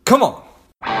Come on.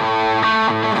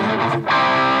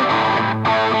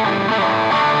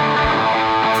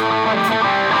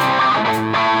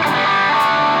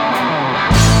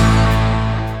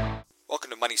 Welcome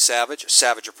to Money Savage, a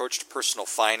savage approach to personal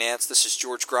finance. This is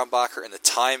George Grumbacher, and the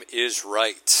time is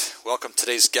right. Welcome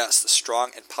today's guest, the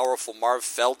strong and powerful Marv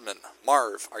Feldman.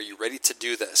 Marv, are you ready to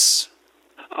do this?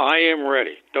 I am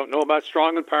ready. Don't know about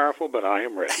strong and powerful, but I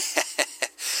am ready.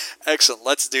 Excellent.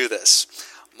 Let's do this.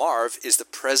 Marv is the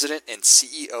president and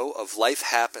CEO of Life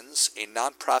Happens, a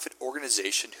nonprofit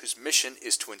organization whose mission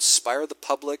is to inspire the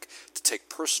public to take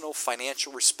personal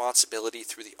financial responsibility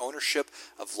through the ownership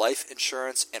of life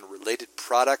insurance and related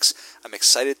products. I'm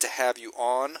excited to have you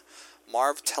on.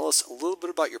 Marv, tell us a little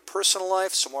bit about your personal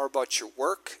life, some more about your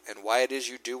work, and why it is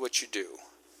you do what you do.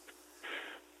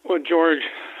 Well, George,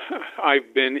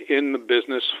 I've been in the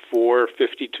business for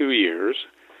 52 years.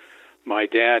 My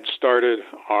dad started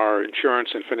our insurance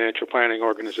and financial planning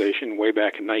organization way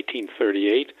back in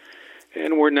 1938,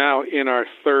 and we're now in our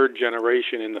third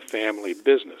generation in the family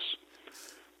business.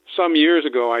 Some years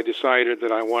ago, I decided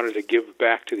that I wanted to give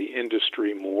back to the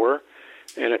industry more,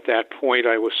 and at that point,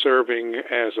 I was serving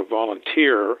as a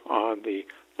volunteer on the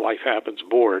Life Happens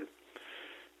board,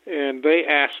 and they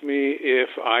asked me if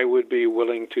I would be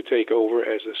willing to take over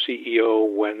as a CEO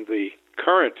when the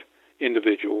current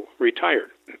individual retired.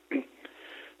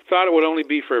 Thought it would only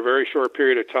be for a very short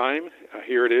period of time.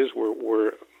 Here it is.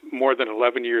 We're more than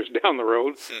 11 years down the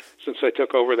road since I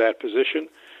took over that position.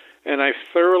 And I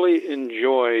thoroughly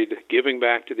enjoyed giving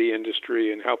back to the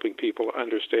industry and helping people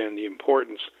understand the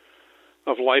importance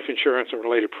of life insurance and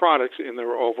related products in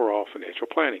their overall financial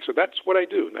planning. So that's what I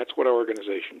do, and that's what our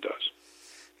organization does.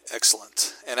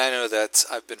 Excellent. And I know that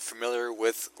I've been familiar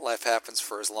with Life Happens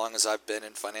for as long as I've been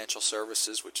in financial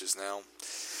services, which is now,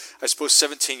 I suppose,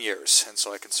 17 years. And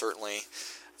so I can certainly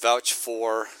vouch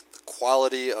for the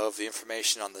quality of the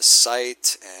information on the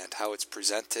site and how it's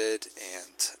presented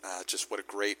and just what a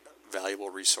great, valuable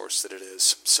resource that it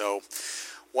is. So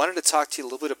wanted to talk to you a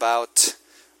little bit about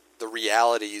the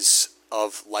realities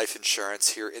of life insurance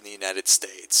here in the United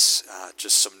States.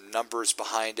 Just some numbers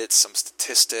behind it, some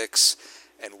statistics,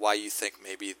 and why you think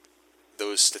maybe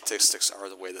those statistics are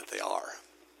the way that they are.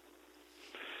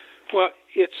 Well,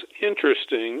 it's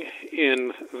interesting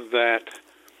in that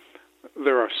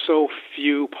there are so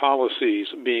few policies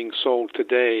being sold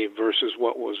today versus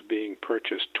what was being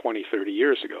purchased 20, 30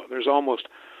 years ago. There's almost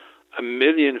 1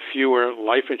 million fewer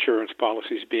life insurance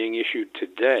policies being issued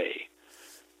today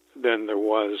than there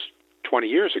was 20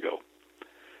 years ago.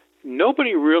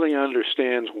 Nobody really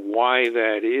understands why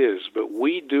that is, but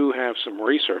we do have some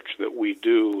research that we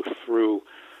do through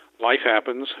Life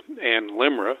Happens and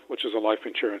LIMRA, which is a Life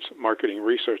Insurance Marketing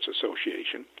Research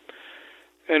Association.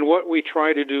 And what we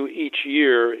try to do each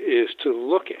year is to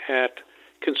look at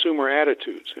consumer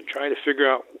attitudes and try to figure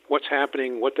out what's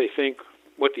happening, what they think,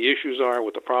 what the issues are,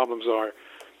 what the problems are,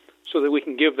 so that we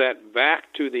can give that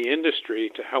back to the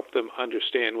industry to help them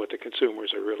understand what the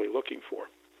consumers are really looking for.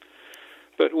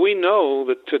 But we know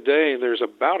that today there's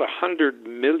about 100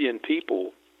 million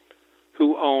people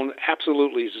who own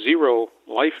absolutely zero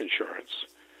life insurance.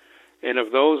 And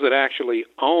of those that actually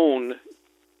own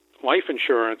life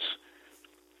insurance,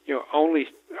 only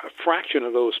a fraction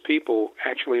of those people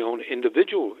actually own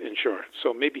individual insurance.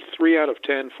 So maybe 3 out of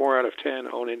 10, 4 out of 10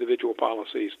 own individual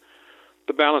policies.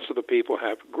 The balance of the people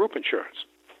have group insurance.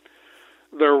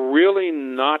 They're really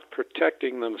not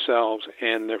protecting themselves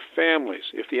and their families.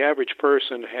 If the average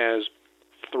person has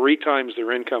 3 times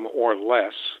their income or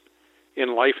less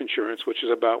in life insurance, which is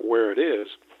about where it is,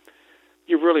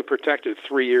 you've really protected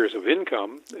 3 years of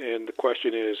income. And the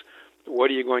question is,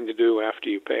 what are you going to do after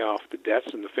you pay off the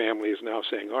debts? And the family is now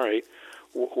saying, all right,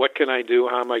 what can I do?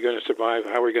 How am I going to survive?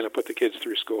 How are we going to put the kids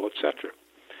through school, etc.?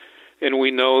 And we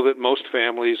know that most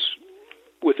families,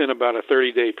 within about a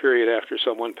 30-day period after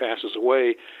someone passes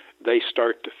away, they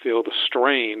start to feel the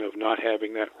strain of not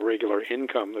having that regular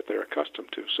income that they're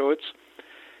accustomed to. So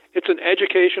it's an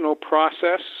educational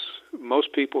process.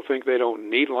 Most people think they don't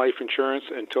need life insurance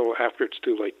until after it's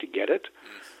too late to get it.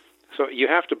 So you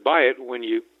have to buy it when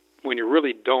you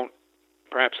really don't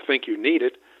perhaps think you need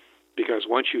it, because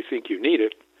once you think you need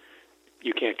it,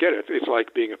 you can't get it. It's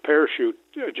like being a parachute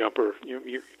jumper. You're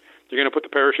going to put the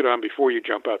parachute on before you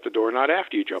jump out the door, not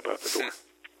after you jump out the door.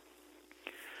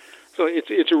 So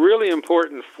it's really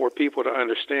important for people to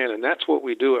understand, and that's what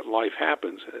we do at Life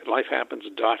Happens, at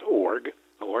lifehappens.org,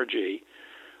 O-R-G.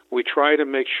 We try to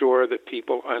make sure that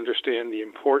people understand the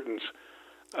importance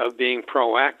of being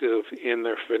proactive in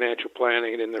their financial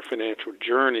planning and in their financial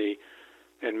journey,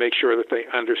 and make sure that they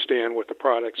understand what the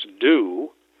products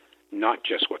do, not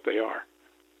just what they are.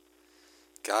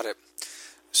 Got it.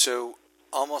 So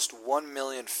almost 1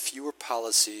 million fewer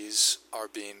policies are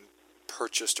being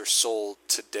purchased or sold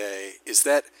today. Is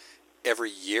that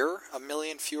every year 1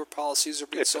 million fewer policies are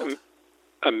being sold?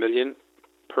 1 million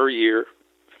per year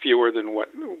fewer than what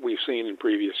we've seen in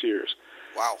previous years.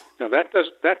 Wow. Now,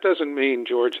 that doesn't mean,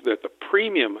 George, that the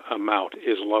premium amount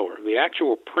is lower. The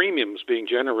actual premiums being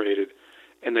generated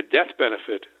and the death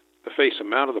benefit, the face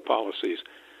amount of the policies,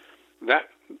 that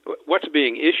what's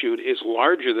being issued is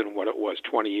larger than what it was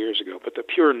 20 years ago, but the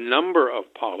pure number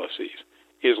of policies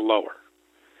is lower.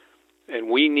 And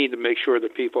we need to make sure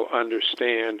that people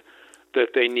understand that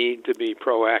they need to be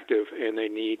proactive and they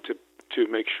need to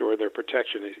make sure their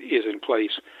protection is in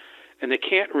place. And they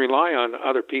can't rely on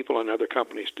other people and other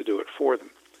companies to do it for them.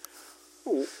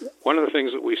 One of the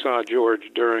things that we saw,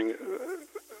 George, during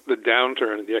the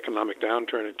downturn, the economic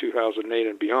downturn in 2008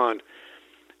 and beyond,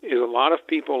 is a lot of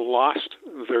people lost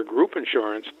their group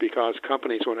insurance because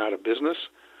companies went out of business,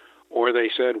 or they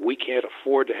said, we can't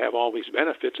afford to have all these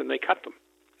benefits, and they cut them.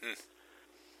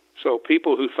 So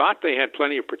people who thought they had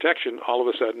plenty of protection all of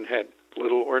a sudden had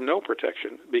little or no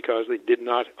protection because they did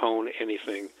not own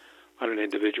anything on an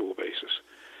individual basis.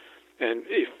 And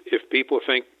if people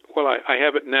think, well, I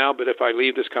have it now, but if I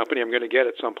leave this company, I'm going to get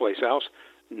it someplace else,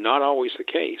 not always the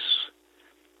case.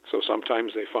 So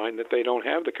sometimes they find that they don't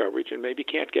have the coverage and maybe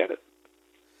can't get it.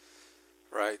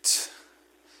 Right.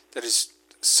 That is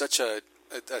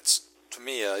that's to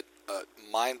me a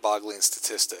mind-boggling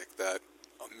statistic that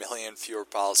 1 million fewer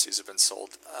policies have been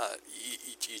sold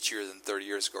each year than 30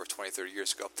 years ago or 20, 30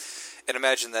 years ago. And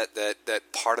imagine that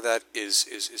part of that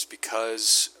is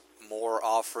because more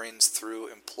offerings through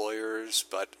employers,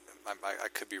 but I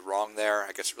could be wrong there.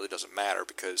 I guess it really doesn't matter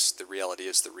because the reality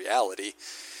is the reality.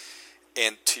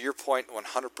 And to your point,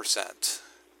 100%,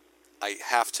 I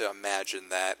have to imagine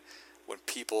that when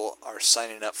people are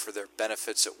signing up for their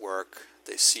benefits at work,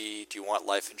 they see, do you want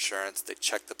life insurance? They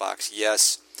check the box,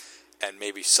 yes. And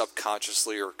maybe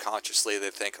subconsciously or consciously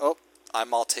they think, oh,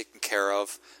 I'm all taken care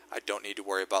of. I don't need to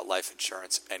worry about life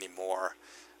insurance anymore.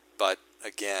 But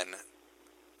again,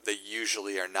 they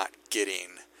usually are not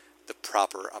getting the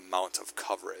proper amount of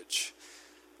coverage.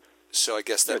 So I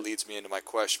guess that leads me into my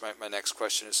question. My next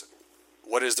question is,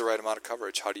 what is the right amount of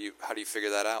coverage? How do you figure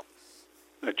that out?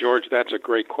 George, that's a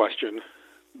great question.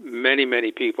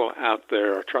 Many people out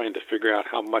there are trying to figure out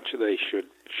how much they should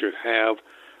have,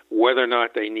 whether or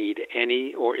not they need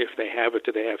any, or if they have it,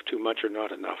 do they have too much or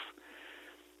not enough.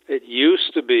 It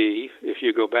used to be, if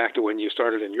you go back to when you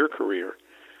started in your career,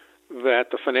 that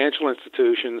the financial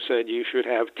institution said you should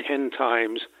have 10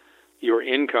 times your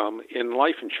income in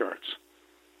life insurance,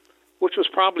 which was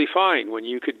probably fine when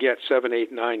you could get 7,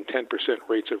 8, 9, 10%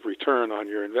 rates of return on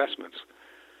your investments.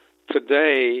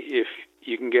 Today, if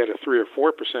you can get a 3 or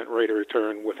 4% rate of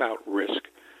return without risk,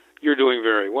 you're doing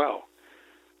very well.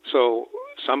 So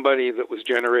somebody that was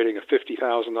generating a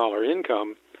 $50,000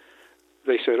 income,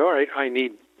 they said, all right, I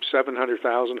need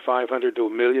 $700,000, $500,000 to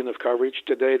 $1 million of coverage.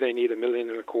 Today they need $1.25 million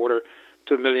to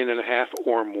 $1.5 million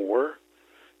or more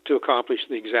to accomplish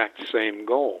the exact same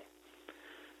goal.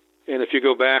 And if you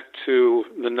go back to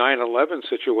the 9/11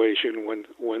 situation,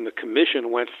 when the commission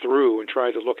went through and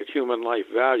tried to look at human life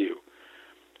value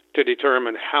to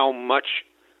determine how much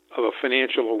of a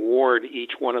financial award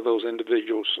each one of those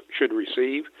individuals should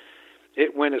receive,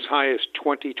 it went as high as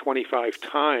 20, 25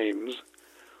 times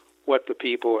what the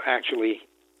people actually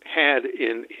had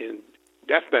in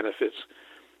death benefits,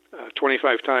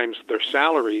 25 times their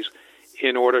salaries,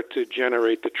 in order to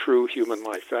generate the true human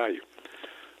life value.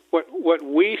 What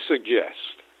we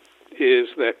suggest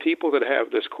is that people that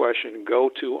have this question go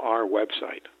to our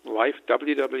website,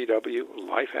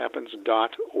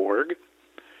 www.lifehappens.org,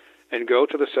 and go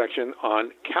to the section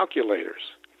on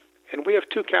calculators. And we have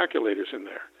 2 calculators in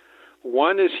there.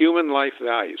 One is human life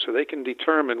value, so they can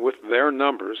determine with their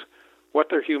numbers what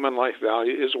their human life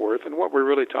value is worth. And what we're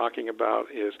really talking about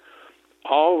is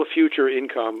all the future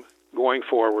income going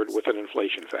forward with an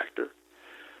inflation factor.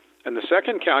 And the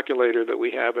second calculator that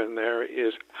we have in there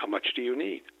is how much do you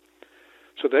need?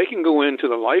 So they can go into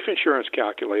the life insurance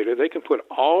calculator. They can put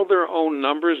all their own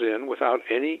numbers in without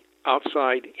any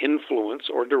outside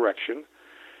influence or direction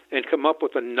and come up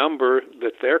with a number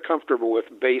that they're comfortable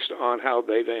with based on how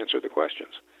they've answered the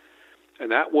questions. And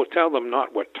that will tell them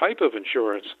not what type of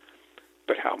insurance,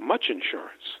 but how much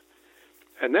insurance.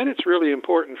 And then it's really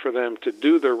important for them to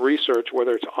do their research,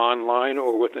 whether it's online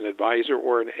or with an advisor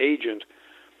or an agent,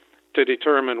 to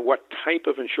determine what type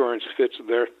of insurance fits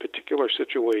their particular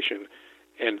situation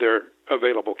and their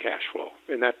available cash flow.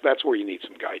 And that's where you need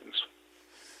some guidance.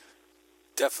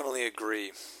 Definitely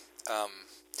agree.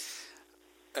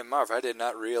 And Marv, I did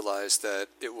not realize that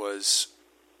it was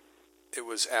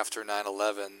after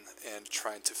 9/11 and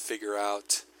trying to figure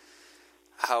out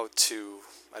how to,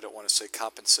 I don't want to say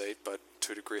compensate, but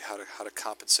to a degree how to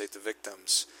compensate the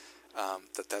victims,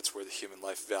 that's where the human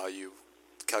life value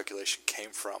calculation came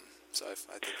from. So I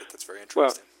think that's very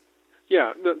interesting. Well,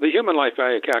 yeah, the human life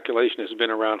value calculation has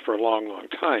been around for a long, long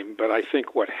time, but I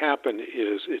think what happened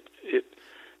is it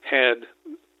had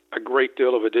a great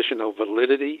deal of additional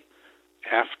validity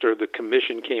after the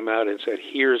commission came out and said,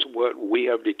 here's what we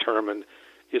have determined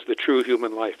is the true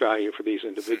human life value for these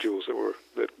individuals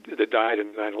that died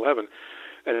in 9/11.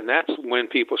 And that's when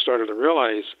people started to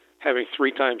realize having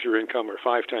 3 times your income or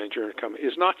 5 times your income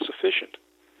is not sufficient.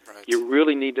 Right. You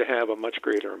really need to have a much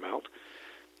greater amount.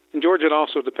 And George, it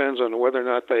also depends on whether or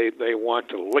not they want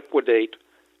to liquidate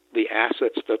the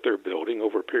assets that they're building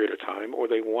over a period of time, or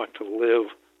they want to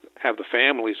have the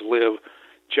families live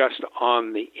just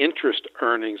on the interest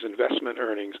earnings, investment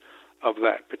earnings of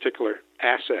that particular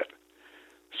asset.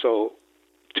 So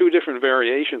 2 different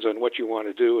variations on what you want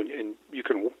to do, and you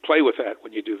can play with that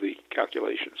when you do the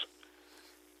calculations.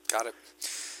 Got it.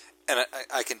 And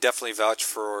I can definitely vouch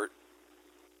for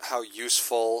how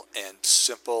useful and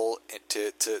simple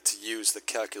to use the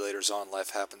calculators on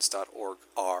lifehappens.org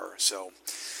are. So,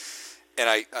 and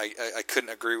I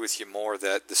couldn't agree with you more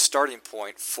that the starting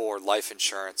point for life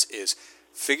insurance is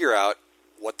figure out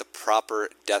what the proper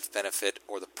death benefit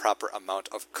or the proper amount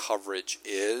of coverage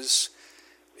is,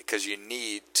 because you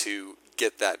need to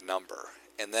get that number.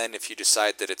 And then if you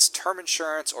decide that it's term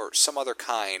insurance or some other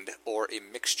kind or a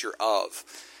mixture of,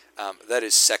 that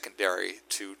is secondary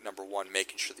to, number one,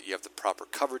 making sure that you have the proper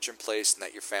coverage in place and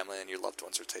that your family and your loved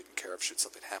ones are taken care of should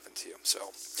something happen to you.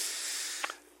 So,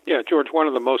 yeah, George, one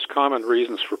of the most common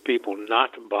reasons for people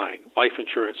not buying life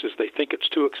insurance is they think it's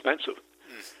too expensive.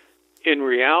 In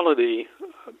reality,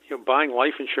 buying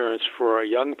life insurance for a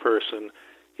young person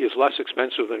is less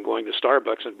expensive than going to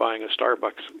Starbucks and buying a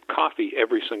Starbucks coffee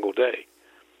every single day.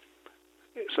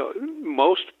 So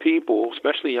most people,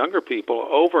 especially younger people,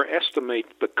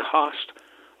 overestimate the cost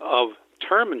of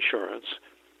term insurance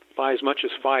by as much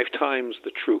as 5 times the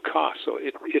true cost. So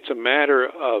it's a matter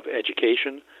of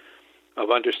education, of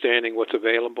understanding what's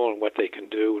available and what they can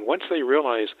do. And once they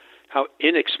realize how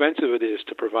inexpensive it is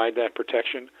to provide that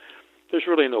protection, there's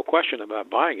really no question about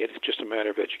buying it. It's just a matter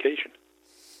of education.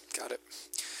 Got it.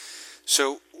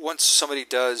 So once somebody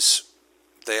does,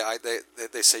 they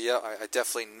say, yeah, I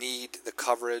definitely need the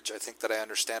coverage. I think that I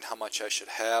understand how much I should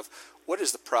have. What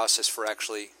is the process for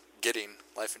actually getting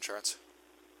life insurance?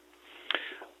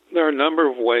 There are a number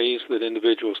of ways that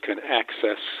individuals can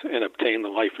access and obtain the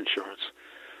life insurance.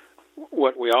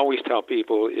 What we always tell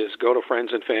people is go to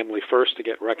friends and family first to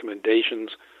get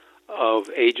recommendations of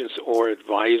agents or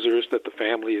advisors that the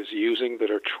family is using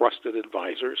that are trusted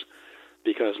advisors,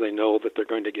 because they know that they're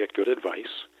going to get good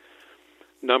advice.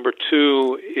 Number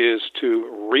 2 is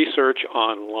to research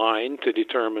online to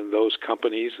determine those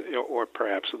companies or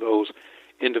perhaps those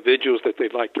individuals that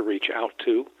they'd like to reach out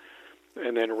to,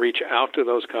 and then reach out to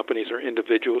those companies or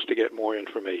individuals to get more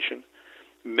information.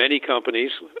 Many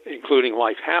companies, including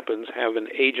Life Happens, have an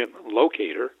agent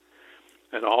locator,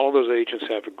 and all of those agents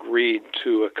have agreed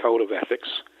to a code of ethics.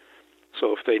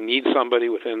 So if they need somebody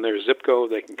within their zip code,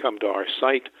 they can come to our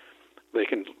site. They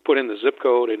can put in the zip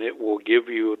code, and it will give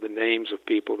you the names of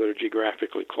people that are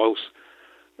geographically close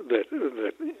that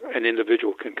an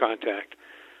individual can contact.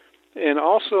 And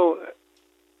also,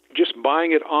 just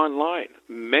buying it online.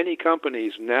 Many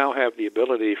companies now have the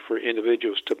ability for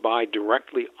individuals to buy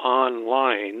directly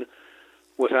online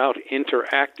without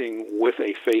interacting with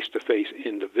a face-to-face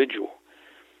individual.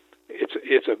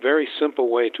 It's a very simple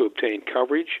way to obtain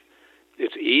coverage.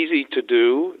 It's easy to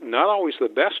do, not always the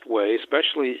best way,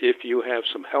 especially if you have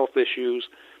some health issues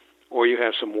or you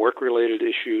have some work-related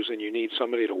issues and you need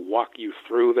somebody to walk you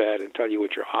through that and tell you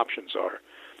what your options are.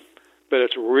 But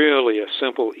it's really a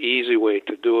simple, easy way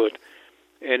to do it.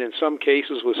 And in some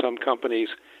cases with some companies,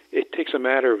 it takes a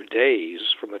matter of days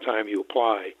from the time you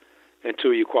apply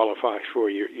until you qualify for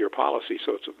your policy.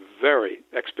 So it's a very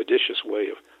expeditious way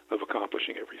of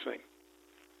accomplishing everything.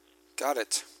 Got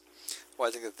it. Well,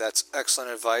 I think that's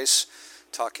excellent advice.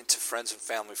 Talking to friends and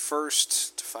family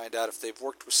first to find out if they've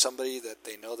worked with somebody that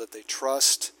they know that they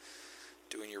trust.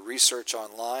 Doing your research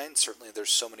online. Certainly there's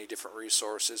so many different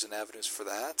resources and avenues for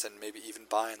that, and maybe even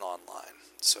buying online.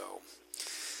 So,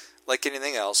 like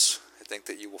anything else, I think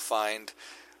that you will find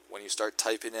when you start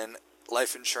typing in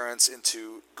life insurance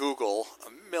into Google,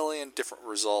 1 million different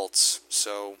results.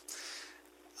 So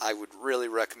I would really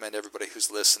recommend everybody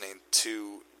who's listening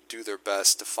to do their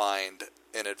best to find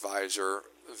an advisor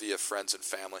via friends and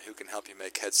family who can help you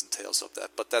make heads and tails of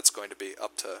that. But that's going to be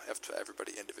up to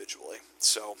everybody individually.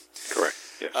 So, correct.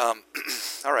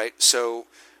 Yes. All right. So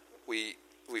we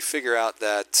figure out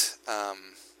that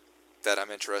that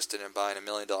I'm interested in buying $1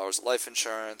 million of life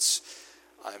insurance.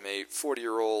 I'm a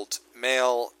 40-year-old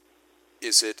male.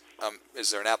 Is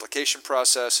there an application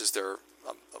process? Is there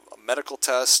a medical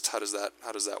test? How does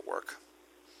that work?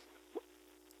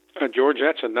 George,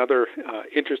 that's another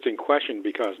interesting question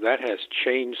because that has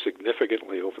changed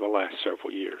significantly over the last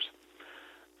several years.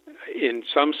 In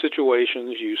some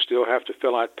situations, you still have to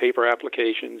fill out paper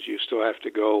applications. You still have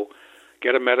to go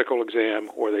get a medical exam,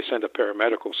 or they send a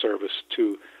paramedical service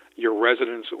to your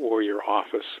residence or your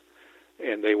office,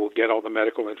 and they will get all the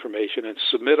medical information and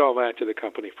submit all that to the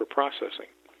company for processing.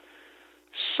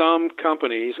 Some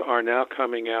companies are now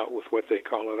coming out with what they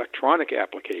call electronic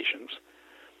applications,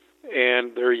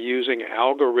 and they're using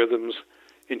algorithms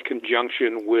in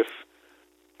conjunction with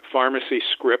pharmacy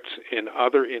scripts and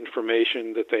other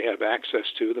information that they have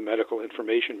access to, the Medical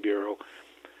Information Bureau.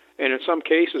 And in some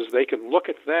cases, they can look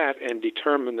at that and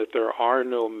determine that there are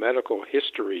no medical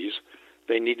histories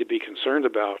they need to be concerned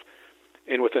about.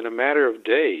 And within a matter of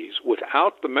days,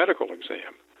 without the medical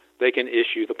exam, they can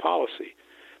issue the policy.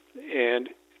 And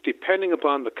depending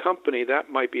upon the company, that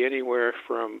might be anywhere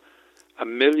from $1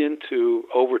 million to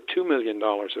over $2 million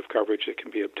of coverage that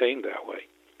can be obtained that way.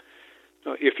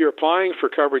 Now, if you're applying for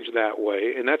coverage that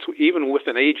way, and that's even with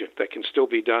an agent, that can still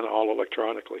be done all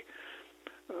electronically,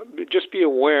 just be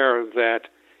aware that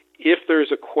if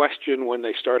there's a question when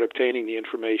they start obtaining the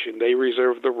information, they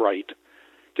reserve the right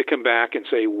to come back and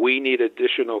say, we need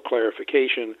additional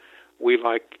clarification. We'd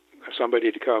like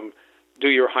somebody to come do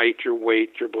your height, your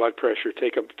weight, your blood pressure,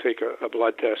 take a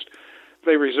blood test.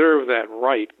 They reserve that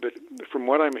right, but from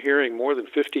what I'm hearing, more than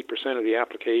 50% of the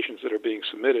applications that are being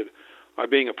submitted are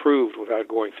being approved without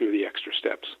going through the extra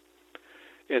steps.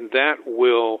 And that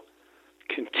will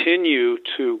continue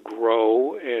to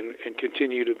grow and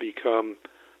continue to become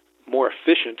more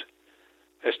efficient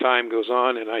as time goes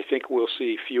on, and I think we'll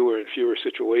see fewer and fewer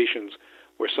situations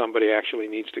where somebody actually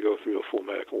needs to go through a full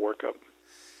medical workup.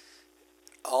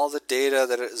 All the data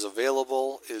that is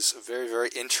available is a very, very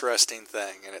interesting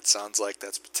thing, and it sounds like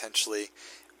that's potentially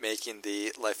making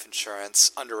the life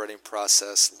insurance underwriting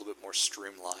process a little bit more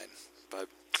streamlined. But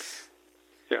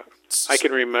yeah, I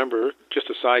can remember,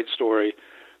 just a side story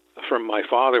from my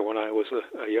father when I was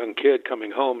a young kid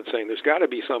coming home and saying there's got to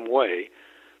be some way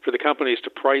for the companies to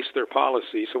price their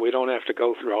policy so we don't have to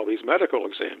go through all these medical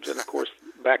exams. And, of course,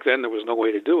 back then there was no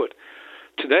way to do it.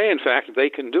 Today, in fact, they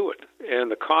can do it.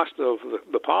 And the cost of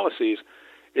the policies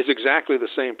is exactly the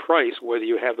same price whether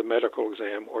you have the medical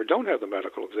exam or don't have the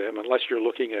medical exam, unless you're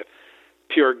looking at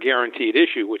pure guaranteed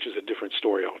issue, which is a different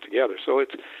story altogether. So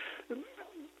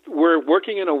we're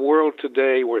working in a world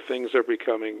today where things are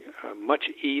becoming much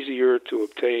easier to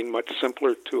obtain, much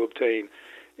simpler to obtain.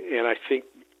 And I think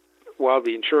while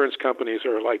the insurance companies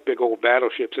are like big old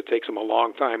battleships, it takes them a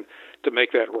long time to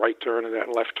make that right turn and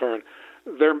that left turn.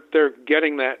 They're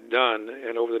getting that done,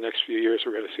 and over the next few years,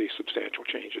 we're going to see substantial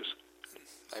changes.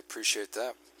 I appreciate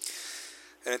that.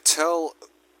 And until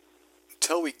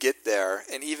we get there,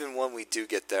 and even when we do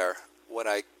get there, what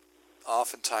I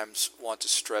oftentimes want to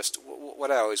stress,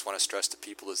 what I always want to stress to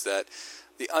people is that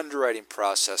the underwriting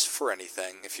process for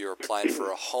anything, if you're applying for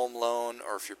a home loan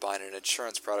or if you're buying an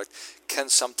insurance product, can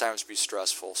sometimes be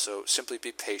stressful. So simply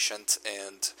be patient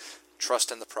and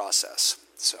trust in the process.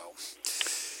 So.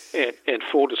 And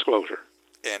full disclosure.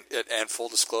 And full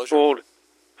disclosure?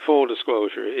 Full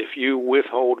disclosure. If you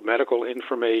withhold medical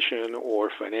information or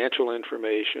financial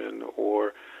information,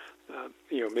 or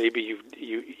maybe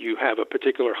you have a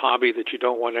particular hobby that you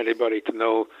don't want anybody to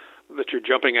know that you're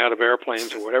jumping out of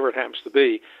airplanes or whatever it happens to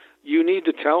be, you need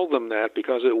to tell them that,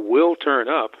 because it will turn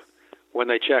up when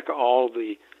they check all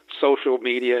the social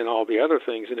media and all the other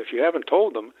things. And if you haven't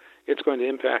told them, it's going to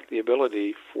impact the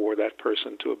ability for that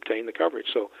person to obtain the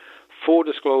coverage. So full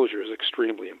disclosure is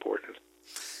extremely important.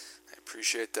 I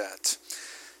appreciate that.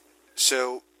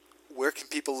 So where can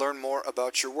people learn more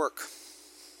about your work?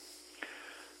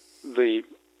 The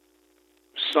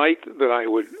site that I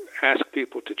would ask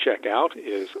people to check out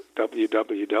is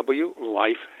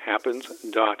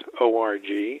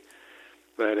www.lifehappens.org.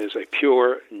 That is a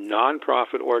pure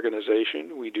nonprofit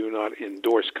organization. We do not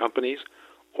endorse companies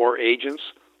or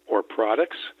agents or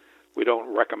products. We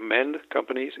don't recommend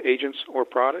companies, agents, or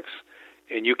products,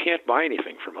 and you can't buy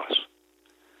anything from us.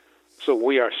 So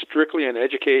we are strictly an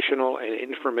educational and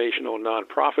informational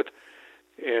nonprofit,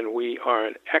 and we are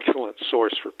an excellent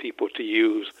source for people to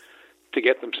use to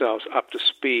get themselves up to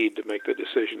speed to make the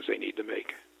decisions they need to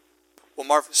make. Well,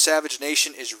 Marv, Savage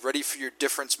Nation is ready for your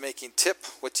difference-making tip.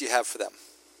 What do you have for them?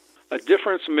 A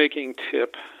difference-making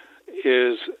tip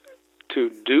is to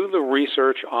do the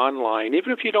research online,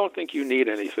 even if you don't think you need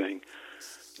anything.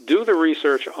 Do the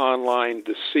research online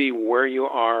to see where you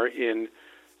are in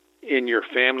your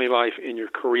family life, in your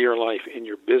career life, in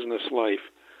your business life.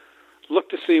 Look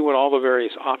to see what all the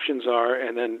various options are,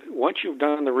 and then once you've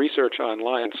done the research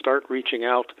online, start reaching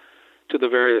out to the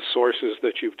various sources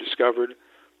that you've discovered,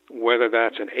 whether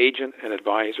that's an agent, an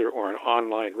advisor, or an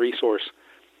online resource,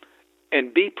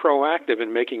 and be proactive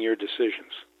in making your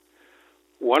decisions.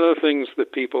 One of the things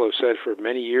that people have said for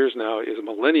many years now is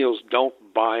millennials don't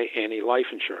buy any life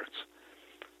insurance.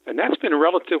 And that's been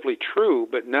relatively true,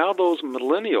 but now those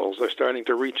millennials are starting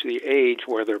to reach the age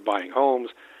where they're buying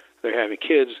homes, they're having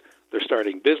kids, they're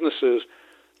starting businesses,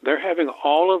 they're having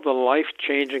all of the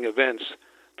life-changing events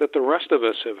that the rest of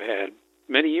us have had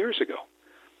many years ago.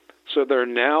 So they're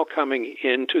now coming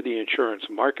into the insurance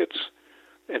markets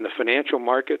and the financial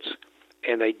markets,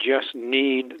 and they just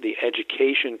need the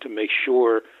education to make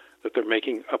sure that they're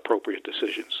making appropriate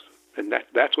decisions. And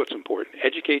that's what's important.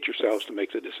 Educate yourselves to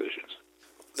make the decisions.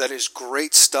 That is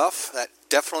great stuff. That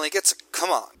definitely gets it.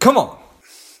 Come on. Come on.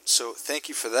 So thank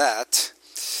you for that.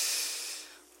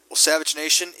 Well, Savage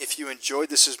Nation, if you enjoyed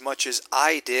this as much as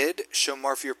I did, show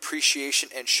Marv your appreciation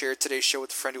and share today's show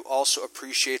with a friend who also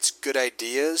appreciates good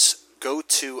ideas. Go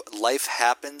to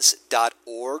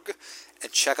lifehappens.org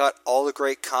and check out all the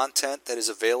great content that is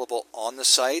available on the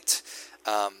site.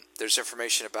 There's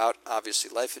information about, obviously,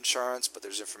 life insurance, but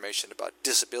there's information about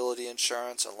disability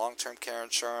insurance and long-term care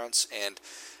insurance, and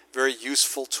very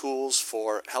useful tools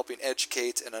for helping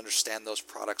educate and understand those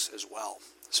products as well.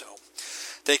 So,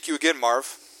 thank you again,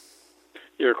 Marv.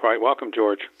 You're quite welcome,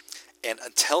 George. And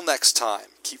until next time,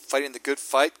 keep fighting the good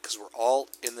fight, because we're all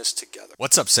in this together.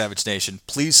 What's up, Savage Nation?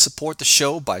 Please support the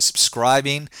show by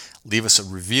subscribing, leave us a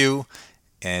review,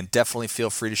 and definitely feel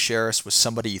free to share us with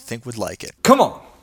somebody you think would like it. Come on.